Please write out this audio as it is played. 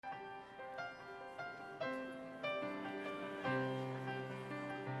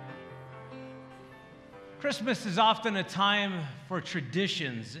Christmas is often a time for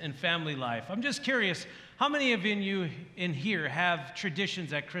traditions in family life. I'm just curious, how many of you in here have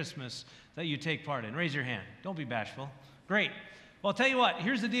traditions at Christmas that you take part in? Raise your hand. Don't be bashful. Great. Well, I'll tell you what,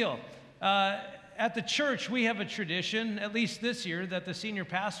 here's the deal. At the church, we have a tradition, at least this year, that the senior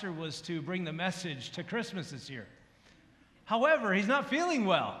pastor was to bring the message to Christmas this year. However, he's not feeling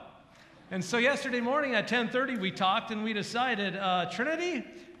well. And so yesterday morning at 10:30, we talked and we decided, Trinity,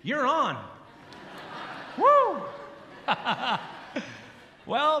 you're on. Woo!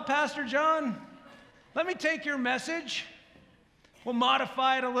 Well, Pastor John, let me take your message. We'll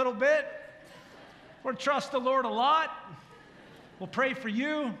modify it a little bit. We'll trust the Lord a lot. We'll pray for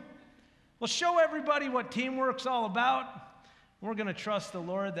you. We'll show everybody what teamwork's all about. We're going to trust the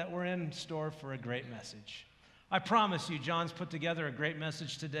Lord that we're in store for a great message. I promise you, John's put together a great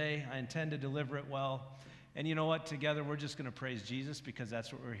message today. I intend to deliver it well. And you know what? Together, we're just going to praise Jesus because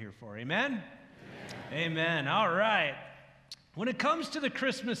that's what we're here for. Amen? Amen. All right. When it comes to the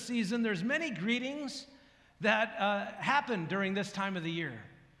Christmas season, there's many greetings that happen during this time of the year.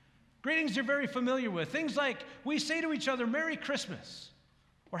 Greetings you're very familiar with. Things like we say to each other, Merry Christmas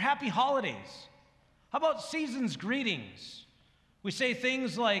or Happy Holidays. How about season's greetings? We say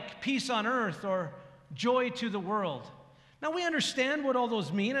things like peace on earth or joy to the world. Now, we understand what all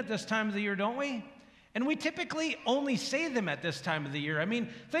those mean at this time of the year, don't we? And we typically only say them at this time of the year. I mean,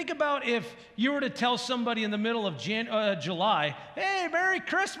 think about if you were to tell somebody in the middle of July, hey, Merry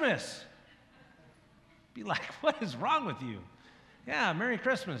Christmas. Be like, what is wrong with you? Yeah, Merry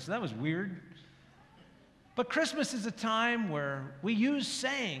Christmas. That was weird. But Christmas is a time where we use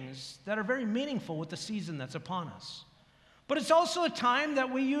sayings that are very meaningful with the season that's upon us. But it's also a time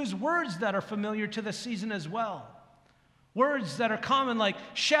that we use words that are familiar to the season as well. Words that are common like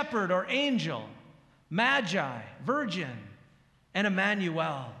shepherd or angel, Magi, Virgin, and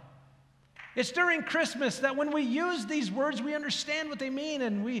Emmanuel. It's during Christmas that when we use these words, we understand what they mean,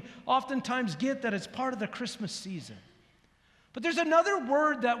 and we oftentimes get that it's part of the Christmas season. But there's another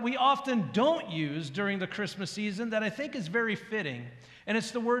word that we often don't use during the Christmas season that I think is very fitting, and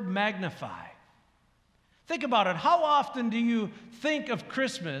it's the word magnify. Think about it. How often do you think of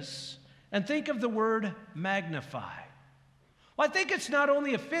Christmas and think of the word magnify? Well, I think it's not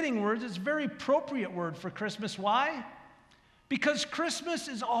only a fitting word, it's a very appropriate word for Christmas. Why? Because Christmas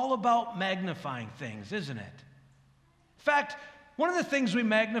is all about magnifying things, isn't it? In fact, one of the things we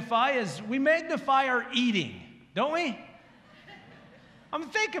magnify is we magnify our eating, don't we?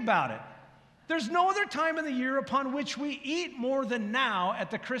 Think about it. There's no other time in the year upon which we eat more than now at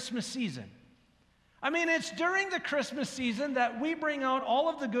the Christmas season. I mean, it's during the Christmas season that we bring out all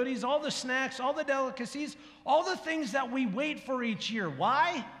of the goodies, all the snacks, all the delicacies, all the things that we wait for each year.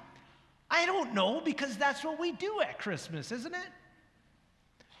 Why? I don't know, because that's what we do at Christmas, isn't it?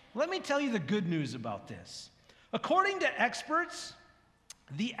 Let me tell you the good news about this. According to experts,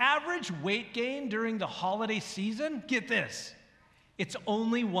 the average weight gain during the holiday season, get this, it's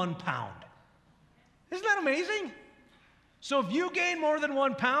only 1 pound. Isn't that amazing? So if you gain more than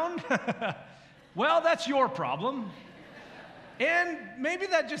 1 pound, well, that's your problem. And maybe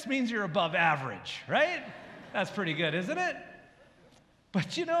that just means you're above average, right? That's pretty good, isn't it?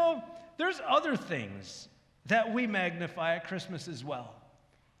 But you know, there's other things that we magnify at Christmas as well.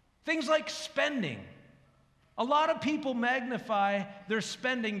 Things like spending. A lot of people magnify their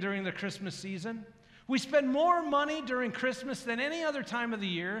spending during the Christmas season. We spend more money during Christmas than any other time of the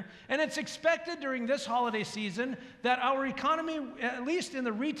year, and it's expected during this holiday season that our economy, at least in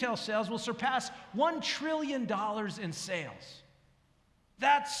the retail sales, will surpass $1 trillion in sales.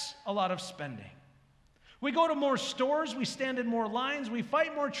 That's a lot of spending. We go to more stores, we stand in more lines, we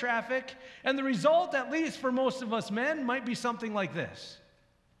fight more traffic, and the result, at least for most of us men, might be something like this.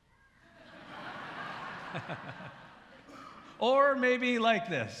 Or maybe like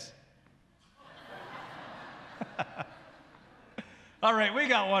this. All right, we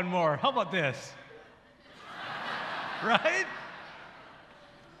got one more. How about this? Right?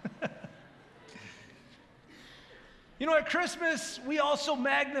 You know, at Christmas, we also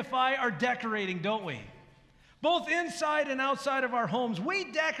magnify our decorating, don't we? Both inside and outside of our homes, we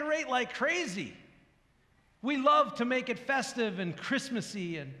decorate like crazy. We love to make it festive and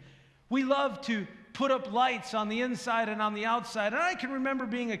Christmassy, and we love to put up lights on the inside and on the outside. And I can remember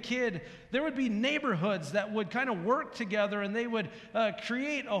being a kid, there would be neighborhoods that would kind of work together, and they would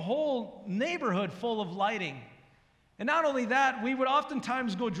create a whole neighborhood full of lighting. And not only that, we would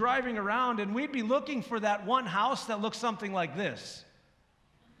oftentimes go driving around, and we'd be looking for that one house that looked something like this.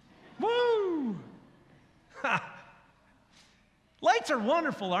 Woo! Lights are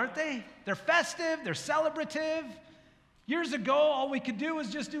wonderful, aren't they? They're festive, they're celebrative. Years ago, all we could do was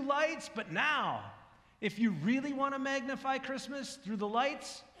just do lights, but now if you really want to magnify Christmas through the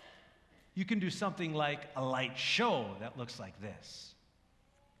lights, you can do something like a light show that looks like this.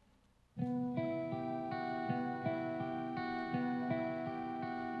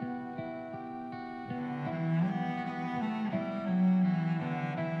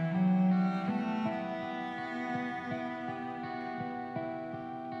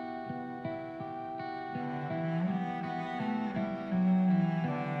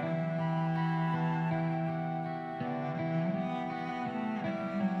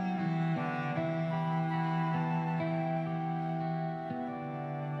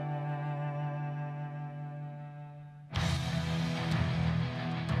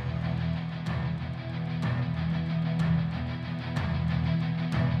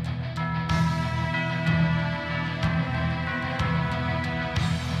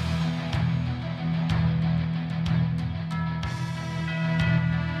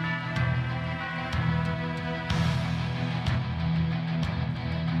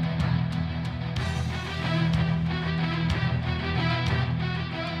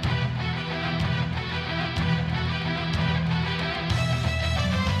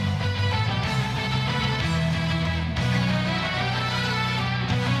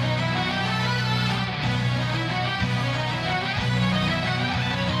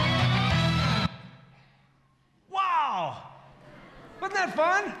 Wasn't that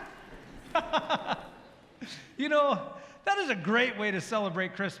fun? You know, that is a great way to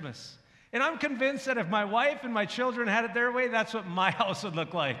celebrate Christmas. And I'm convinced that if my wife and my children had it their way, that's what my house would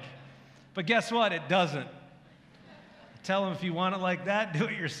look like. But guess what? It doesn't. Tell them if you want it like that, do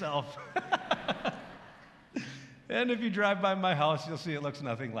it yourself. And if you drive by my house, you'll see it looks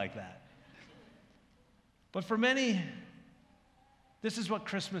nothing like that. But for many, this is what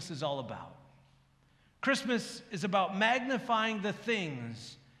Christmas is all about. Christmas is about magnifying the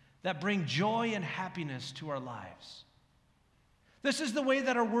things that bring joy and happiness to our lives. This is the way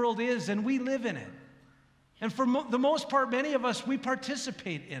that our world is, and we live in it. And for the most part, many of us, we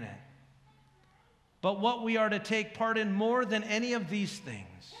participate in it. But what we are to take part in more than any of these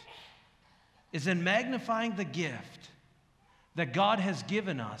things is in magnifying the gift that God has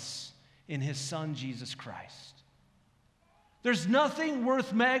given us in His Son, Jesus Christ. There's nothing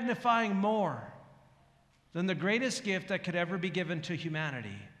worth magnifying more than the greatest gift that could ever be given to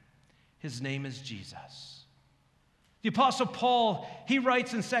humanity. His name is Jesus. The Apostle Paul, he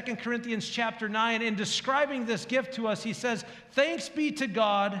writes in 2 Corinthians chapter 9, in describing this gift to us, he says, "Thanks be to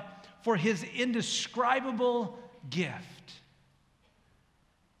God for His indescribable gift."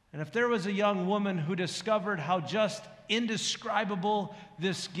 And if there was a young woman who discovered how just indescribable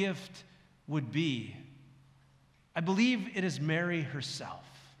this gift would be, I believe it is Mary herself.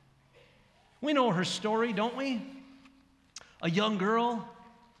 We know her story, don't we? A young girl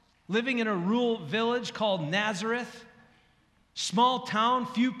living in a rural village called Nazareth, small town,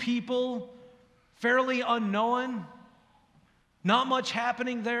 few people, fairly unknown, not much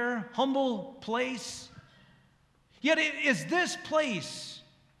happening there, humble place. Yet it is this place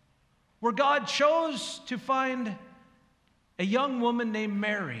where God chose to find a young woman named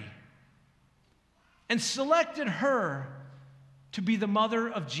Mary and selected her to be the mother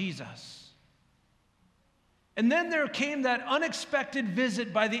of Jesus. And then there came that unexpected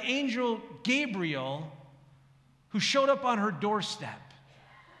visit by the angel Gabriel, who showed up on her doorstep.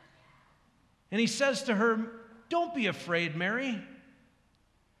 And he says to her, "Don't be afraid, Mary.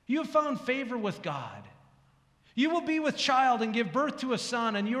 You have found favor with God. You will be with child and give birth to a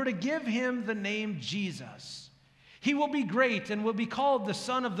son, and you are to give him the name Jesus. He will be great and will be called the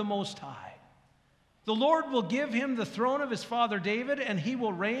Son of the Most High. The Lord will give him the throne of his father David, and he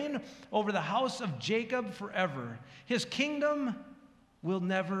will reign over the house of Jacob forever. His kingdom will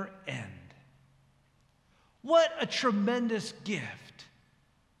never end." What a tremendous gift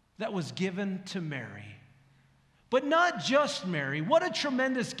that was given to Mary. But not just Mary. What a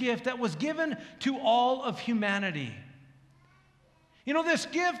tremendous gift that was given to all of humanity. You know, this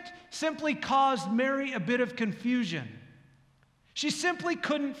gift simply caused Mary a bit of confusion. She simply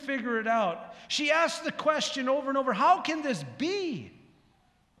couldn't figure it out. She asked the question over and over, how can this be?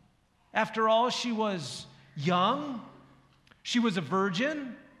 After all, she was young. She was a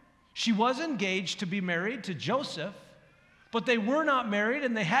virgin. She was engaged to be married to Joseph, but they were not married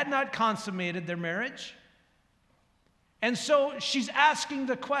and they had not consummated their marriage. And so she's asking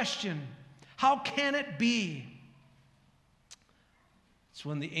the question, how can it be? It's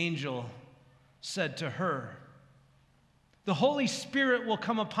when the angel said to her, "The Holy Spirit will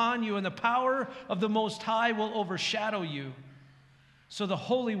come upon you, and the power of the Most High will overshadow you. So the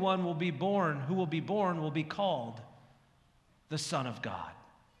Holy One will be born, who will be born will be called the Son of God."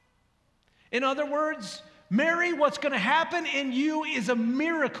 In other words, Mary, what's going to happen in you is a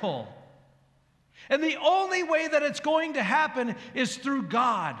miracle. And the only way that it's going to happen is through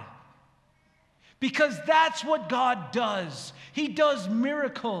God. Because that's what God does. He does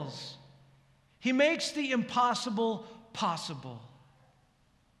miracles. He makes the impossible possible.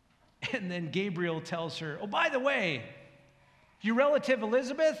 And then Gabriel tells her, oh, by the way, your relative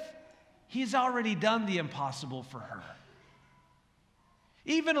Elizabeth, he's already done the impossible for her.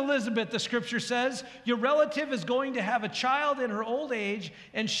 Even Elizabeth, the scripture says, your relative is going to have a child in her old age,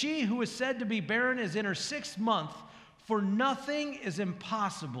 and she who is said to be barren is in her 6th month, for nothing is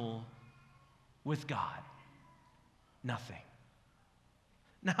impossible with God. Nothing.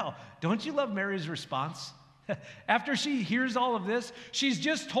 Now, don't you love Mary's response? After she hears all of this, she's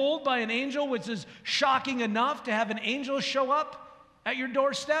just told by an angel, which is shocking enough to have an angel show up at your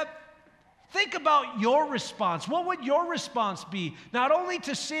doorstep. Think about your response. What would your response be? Not only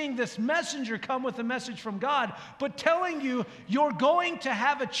to seeing this messenger come with a message from God, but telling you you're going to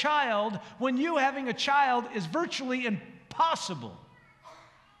have a child when you having a child is virtually impossible.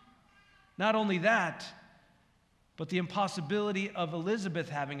 Not only that, but the impossibility of Elizabeth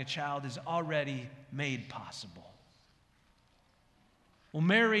having a child is already made possible. Well,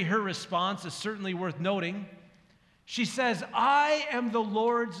 Mary, her response is certainly worth noting. She says, I am the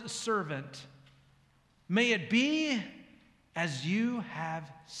Lord's servant. May it be as you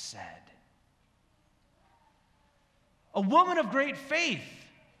have said. A woman of great faith,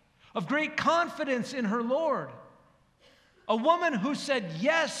 of great confidence in her Lord. A woman who said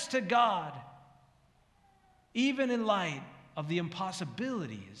yes to God, even in light of the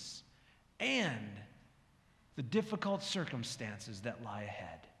impossibilities and the difficult circumstances that lie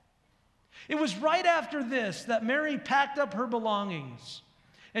ahead. It was right after this that Mary packed up her belongings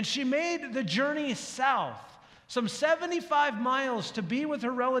and she made the journey south, some 75 miles, to be with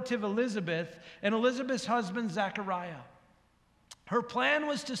her relative Elizabeth and Elizabeth's husband Zechariah. Her plan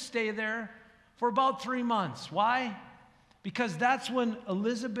was to stay there for about 3 months. Why? Because that's when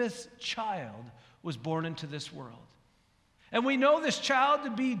Elizabeth's child was born into this world. And we know this child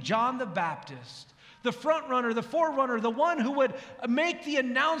to be John the Baptist, the front runner, the forerunner, the one who would make the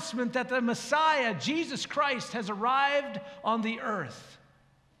announcement that the Messiah, Jesus Christ, has arrived on the earth.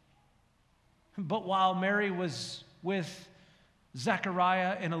 But while Mary was with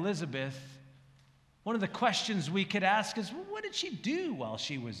Zechariah and Elizabeth, one of the questions we could ask is, well, what did she do while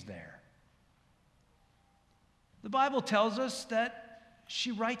she was there? The Bible tells us that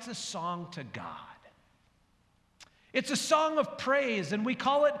she writes a song to God. It's a song of praise, and we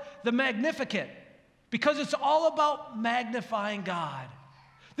call it the Magnificat, because it's all about magnifying God.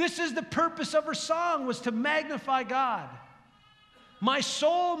 This is the purpose of her song, was to magnify God. My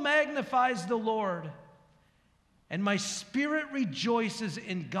soul magnifies the Lord, and my spirit rejoices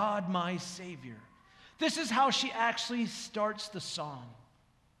in God my Savior. This is how she actually starts the song.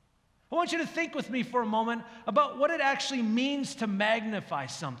 I want you to think with me for a moment about what it actually means to magnify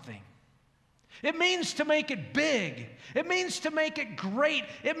something. It means to make it big. It means to make it great.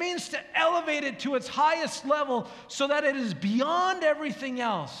 It means to elevate it to its highest level so that it is beyond everything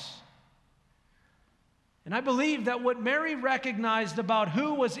else. And I believe that what Mary recognized about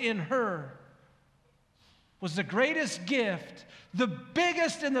who was in her was the greatest gift, the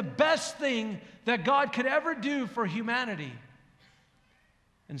biggest and the best thing that God could ever do for humanity,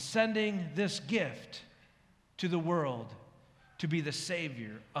 and sending this gift to the world to be the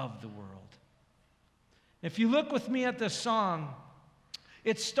Savior of the world. If you look with me at this song,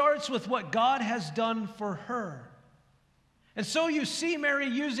 it starts with what God has done for her. And so you see Mary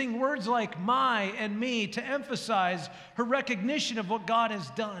using words like my and me to emphasize her recognition of what God has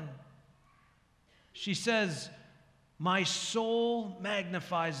done. She says, my soul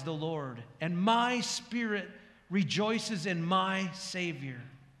magnifies the Lord, and my spirit rejoices in my Savior.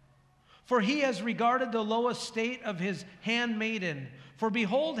 For he has regarded the low estate of his handmaiden. For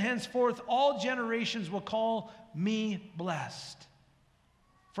behold, henceforth all generations will call me blessed.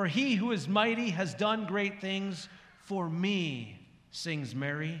 For he who is mighty has done great things for me, sings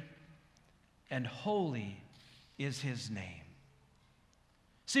Mary, and holy is his name.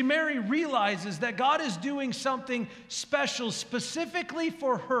 See, Mary realizes that God is doing something special specifically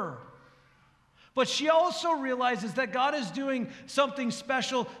for her. But she also realizes that God is doing something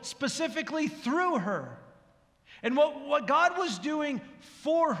special specifically through her. And what God was doing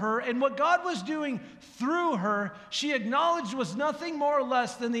for her and what God was doing through her, she acknowledged was nothing more or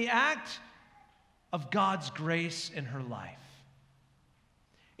less than the act of God's grace in her life.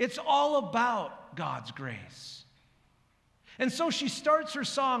 It's all about God's grace. And so she starts her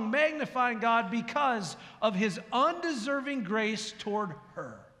song magnifying God because of his undeserving grace toward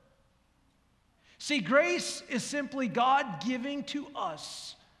her. See, grace is simply God giving to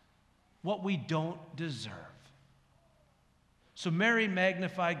us what we don't deserve. So Mary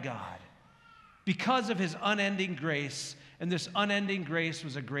magnified God because of his unending grace, and this unending grace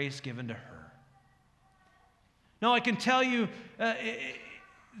was a grace given to her. Now, I can tell you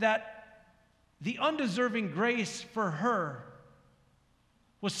that the undeserving grace for her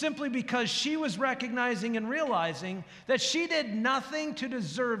was simply because she was recognizing and realizing that she did nothing to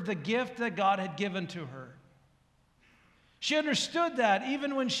deserve the gift that God had given to her. She understood that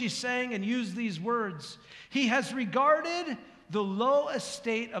even when she sang and used these words, "He has regarded the low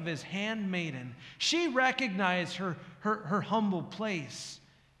estate of his handmaiden." She recognized her humble place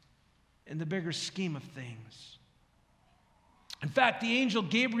in the bigger scheme of things. In fact, the angel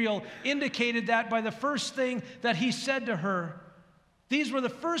Gabriel indicated that by the first thing that he said to her. These were the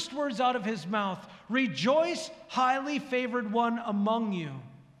first words out of his mouth. "Rejoice, highly favored one among you.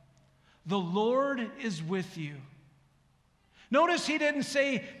 The Lord is with you." Notice he didn't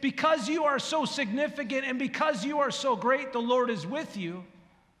say, because you are so significant and because you are so great, the Lord is with you.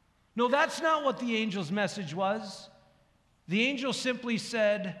 No, that's not what the angel's message was. The angel simply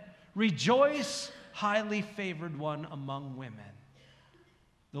said, "Rejoice, highly favored one among women.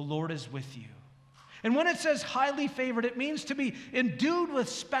 The Lord is with you." And when it says highly favored, it means to be endued with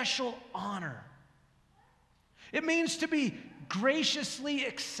special honor. It means to be graciously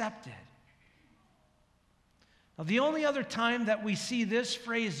accepted. Now, the only other time that we see this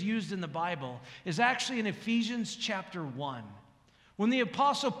phrase used in the Bible is actually in Ephesians chapter 1, when the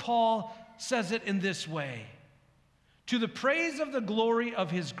Apostle Paul says it in this way: "To the praise of the glory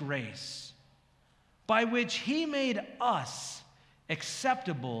of his grace, by which he made us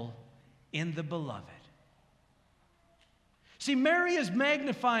acceptable in the beloved." See, Mary is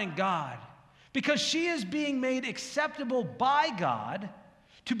magnifying God because she is being made acceptable by God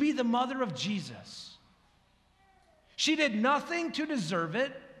to be the mother of Jesus. She did nothing to deserve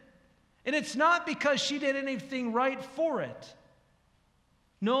it, and it's not because she did anything right for it.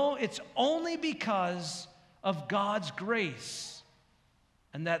 No, it's only because of God's grace,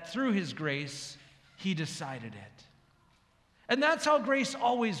 and that through his grace, he decided it. And that's how grace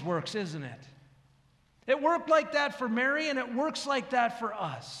always works, isn't it? It worked like that for Mary, and it works like that for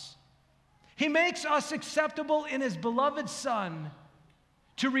us. He makes us acceptable in his beloved Son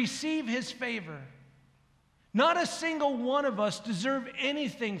to receive his favor. Not a single one of us deserve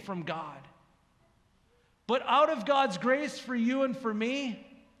anything from God. But out of God's grace for you and for me,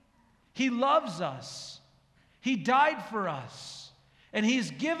 he loves us. He died for us. And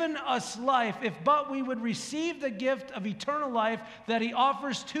he's given us life if but we would receive the gift of eternal life that he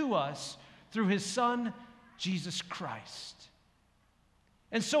offers to us through his Son, Jesus Christ.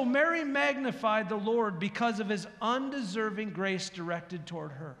 And so Mary magnified the Lord because of his undeserving grace directed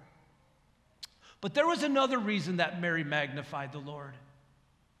toward her. But there was another reason that Mary magnified the Lord.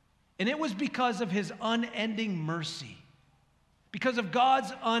 And it was because of his unending mercy. Because of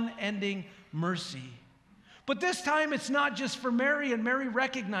God's unending mercy. But this time it's not just for Mary, and Mary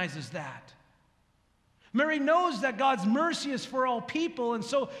recognizes that. Mary knows that God's mercy is for all people, and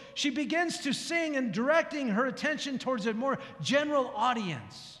so she begins to sing and directing her attention towards a more general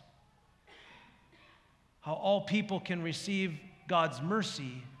audience. How all people can receive God's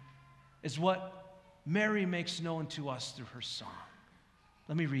mercy is what Mary makes known to us through her song.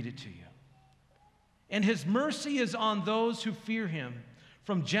 Let me read it to you. "And his mercy is on those who fear him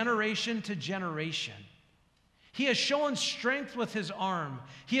from generation to generation. He has shown strength with his arm.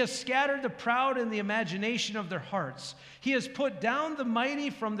 He has scattered the proud in the imagination of their hearts. He has put down the mighty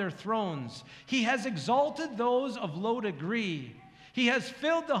from their thrones. He has exalted those of low degree. He has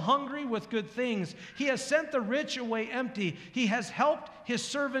filled the hungry with good things. He has sent the rich away empty. He has helped his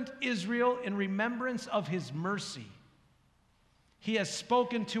servant Israel in remembrance of his mercy. He has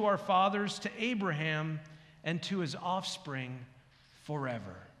spoken to our fathers, to Abraham, and to his offspring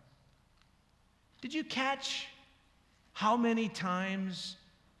forever." Did you catch how many times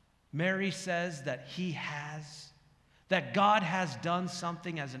Mary says that he has, that God has done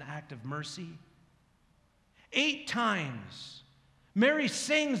something as an act of mercy? 8 times. Mary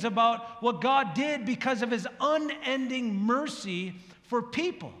sings about what God did because of his unending mercy for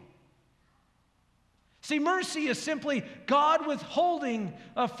people. See, mercy is simply God withholding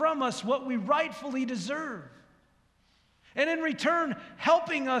from us what we rightfully deserve. And in return,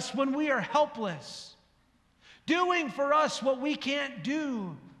 helping us when we are helpless. Doing for us what we can't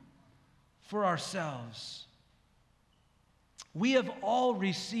do for ourselves. We have all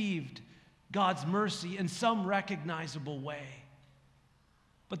received God's mercy in some recognizable way.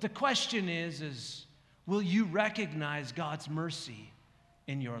 But the question is will you recognize God's mercy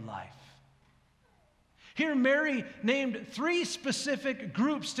in your life? Here, Mary named 3 specific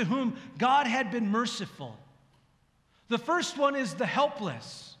groups to whom God had been merciful. The first one is the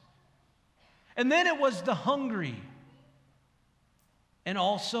helpless, and then it was the hungry, and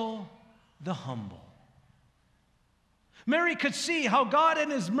also the humble. Mary could see how God in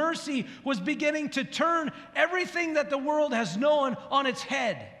His mercy was beginning to turn everything that the world has known on its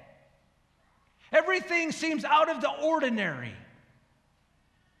head. Everything seems out of the ordinary.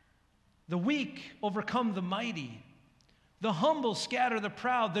 The weak overcome the mighty. The humble scatter the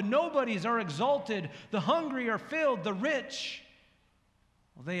proud. The nobodies are exalted. The hungry are filled. The rich,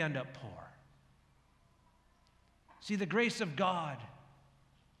 well, they end up poor. See, the grace of God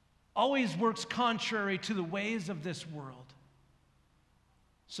always works contrary to the ways of this world,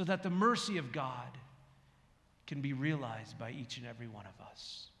 so that the mercy of God can be realized by each and every one of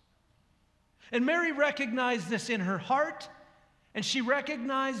us. And Mary recognized this in her heart, and she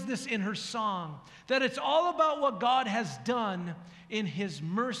recognized this in her song, that it's all about what God has done in His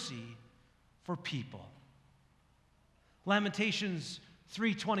mercy for people. Lamentations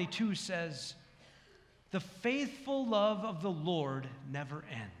 3:22 says, "The faithful love of the Lord never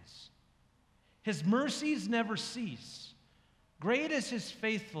ends. His mercies never cease. Great is His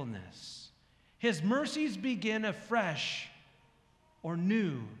faithfulness. His mercies begin afresh or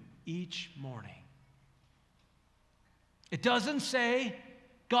new each morning." It doesn't say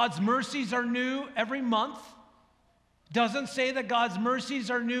God's mercies are new every month. It doesn't say that God's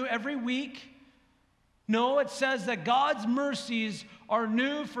mercies are new every week. No, it says that God's mercies are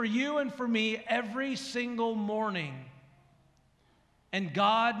new for you and for me every single morning. And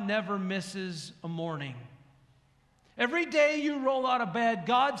God never misses a morning. Every day you roll out of bed,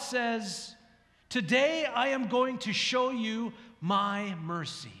 God says, "Today I am going to show you my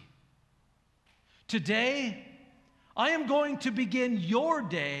mercy. Today I am going to begin your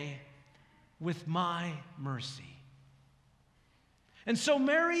day with my mercy." And so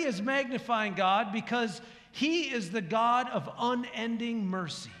Mary is magnifying God because He is the God of unending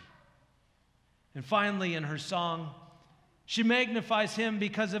mercy. And finally, in her song, she magnifies Him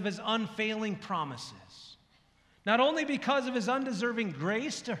because of His unfailing promises. Not only because of His undeserving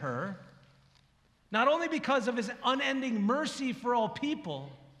grace to her, not only because of His unending mercy for all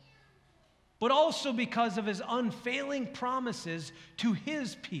people, but also because of His unfailing promises to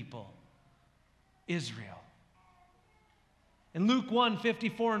His people, Israel. In Luke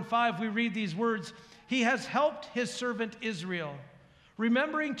 1:54-5, we read these words, "He has helped His servant Israel,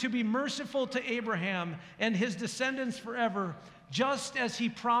 remembering to be merciful to Abraham and his descendants forever, just as He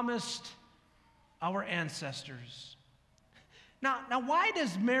promised our ancestors." Now, why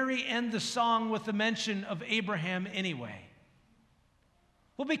does Mary end the song with the mention of Abraham anyway?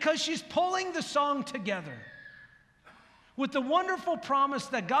 Well, because she's pulling the song together with the wonderful promise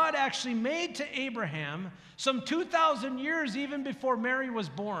that God actually made to Abraham some 2,000 years even before Mary was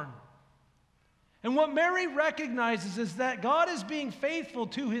born. And what Mary recognizes is that God is being faithful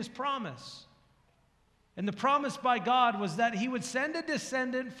to His promise. And the promise by God was that He would send a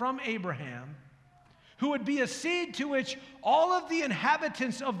descendant from Abraham who would be a seed to which all of the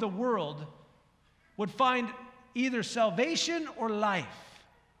inhabitants of the world would find either salvation or life,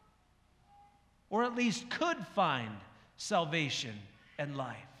 or at least could find salvation and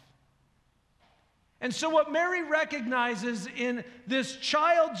life. And so what Mary recognizes in this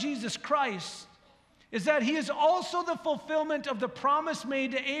child, Jesus Christ, is that He is also the fulfillment of the promise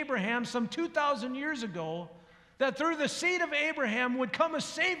made to Abraham some 2,000 years ago, that through the seed of Abraham would come a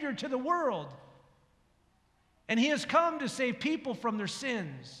Savior to the world. And He has come to save people from their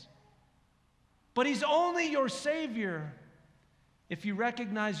sins. But He's only your Savior if you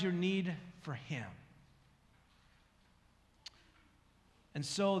recognize your need for Him. And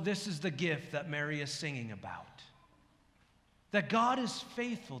so this is the gift that Mary is singing about. That God is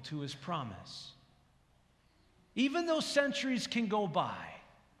faithful to His promise. Even though centuries can go by,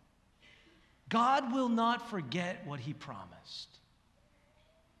 God will not forget what He promised.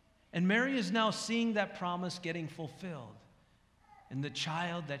 And Mary is now seeing that promise getting fulfilled in the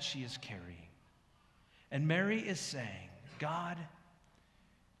child that she is carrying. And Mary is saying, "God,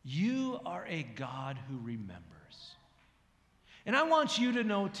 You are a God who remembers." And I want you to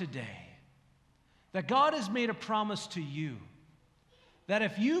know today that God has made a promise to you that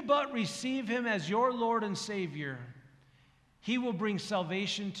if you but receive Him as your Lord and Savior, He will bring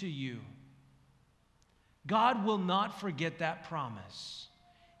salvation to you. God will not forget that promise.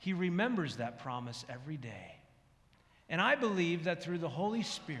 He remembers that promise every day. And I believe that through the Holy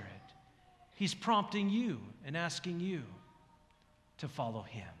Spirit, He's prompting you and asking you to follow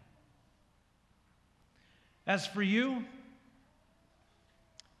Him. As for you,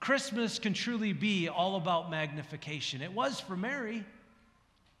 Christmas can truly be all about magnification. It was for Mary,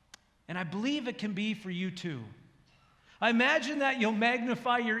 and I believe it can be for you too. I imagine that you'll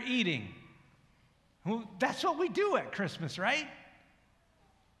magnify your eating. Well, that's what we do at Christmas, right?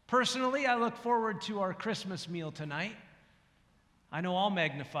 Personally, I look forward to our Christmas meal tonight. I know I'll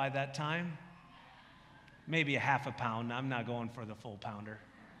magnify that time. Maybe a half a pound. I'm not going for the full pounder.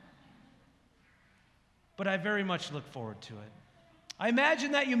 But I very much look forward to it. I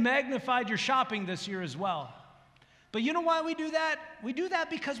imagine that you magnified your shopping this year as well. But you know why we do that? We do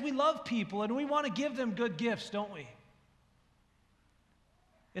that because we love people and we want to give them good gifts, don't we?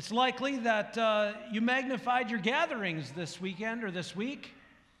 It's likely that you magnified your gatherings this weekend or this week.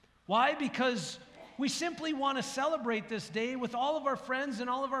 Why? Because we simply want to celebrate this day with all of our friends and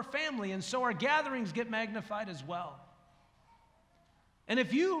all of our family, and so our gatherings get magnified as well. And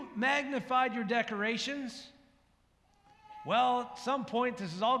if you magnified your decorations, well, at some point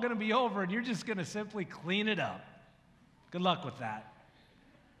this is all going to be over and you're just going to simply clean it up. Good luck with that.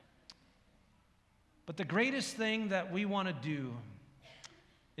 But the greatest thing that we want to do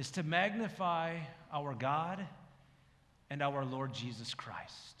is to magnify our God and our Lord Jesus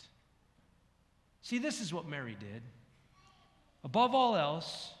Christ. See, this is what Mary did. Above all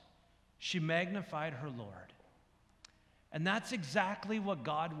else, she magnified her Lord. And that's exactly what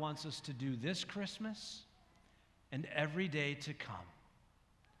God wants us to do this Christmas and every day to come.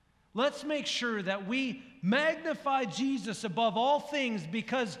 Let's make sure that we magnify Jesus above all things,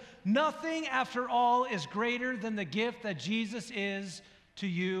 because nothing, after all, is greater than the gift that Jesus is to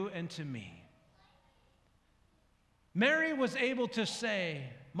you and to me. Mary was able to say,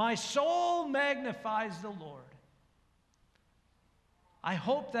 "My soul magnifies the Lord." I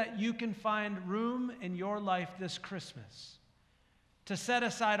hope that you can find room in your life this Christmas to set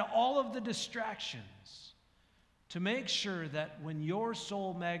aside all of the distractions to make sure that when your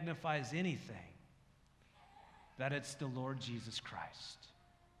soul magnifies anything, that it's the Lord Jesus Christ.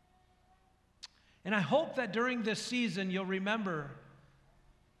 And I hope that during this season you'll remember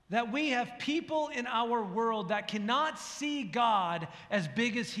that we have people in our world that cannot see God as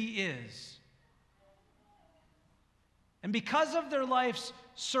big as He is. And because of their life's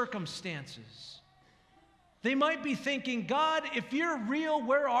circumstances, they might be thinking, "God, if you're real,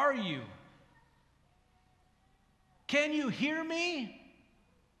 where are you? Can you hear me?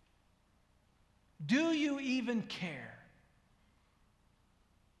 Do you even care?"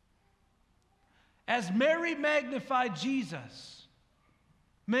 As Mary magnified Jesus,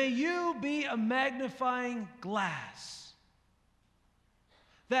 may you be a magnifying glass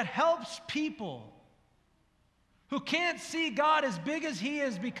that helps people who can't see God as big as He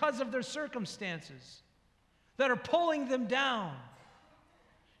is because of their circumstances that are pulling them down,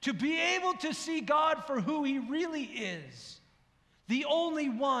 to be able to see God for who He really is, the only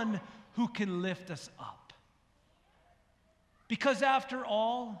one who can lift us up. Because after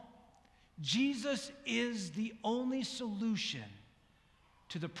all, Jesus is the only solution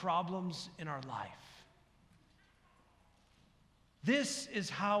to the problems in our life. This is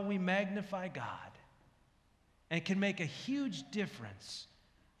how we magnify God and can make a huge difference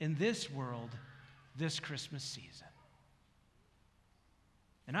in this world this Christmas season.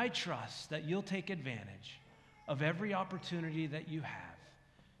 And I trust that you'll take advantage of every opportunity that you have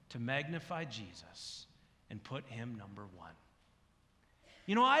to magnify Jesus and put Him number one.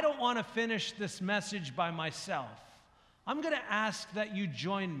 You know, I don't want to finish this message by myself. I'm going to ask that you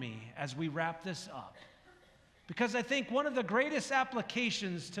join me as we wrap this up, because I think one of the greatest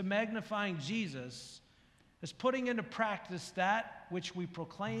applications to magnifying Jesus is putting into practice that which we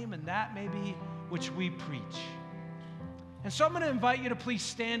proclaim and that maybe which we preach. And so I'm going to invite you to please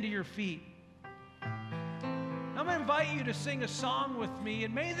stand to your feet. I'm going to invite you to sing a song with me,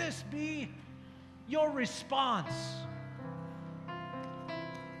 and may this be your response.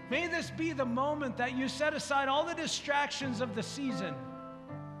 May this be the moment that you set aside all the distractions of the season.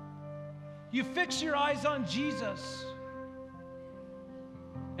 You fix your eyes on Jesus,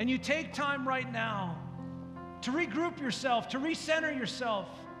 and you take time right now to regroup yourself, to recenter yourself,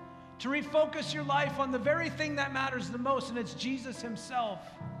 to refocus your life on the very thing that matters the most, and it's Jesus Himself.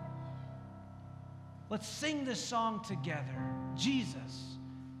 Let's sing this song together. Jesus,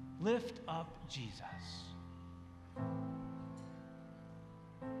 lift up Jesus.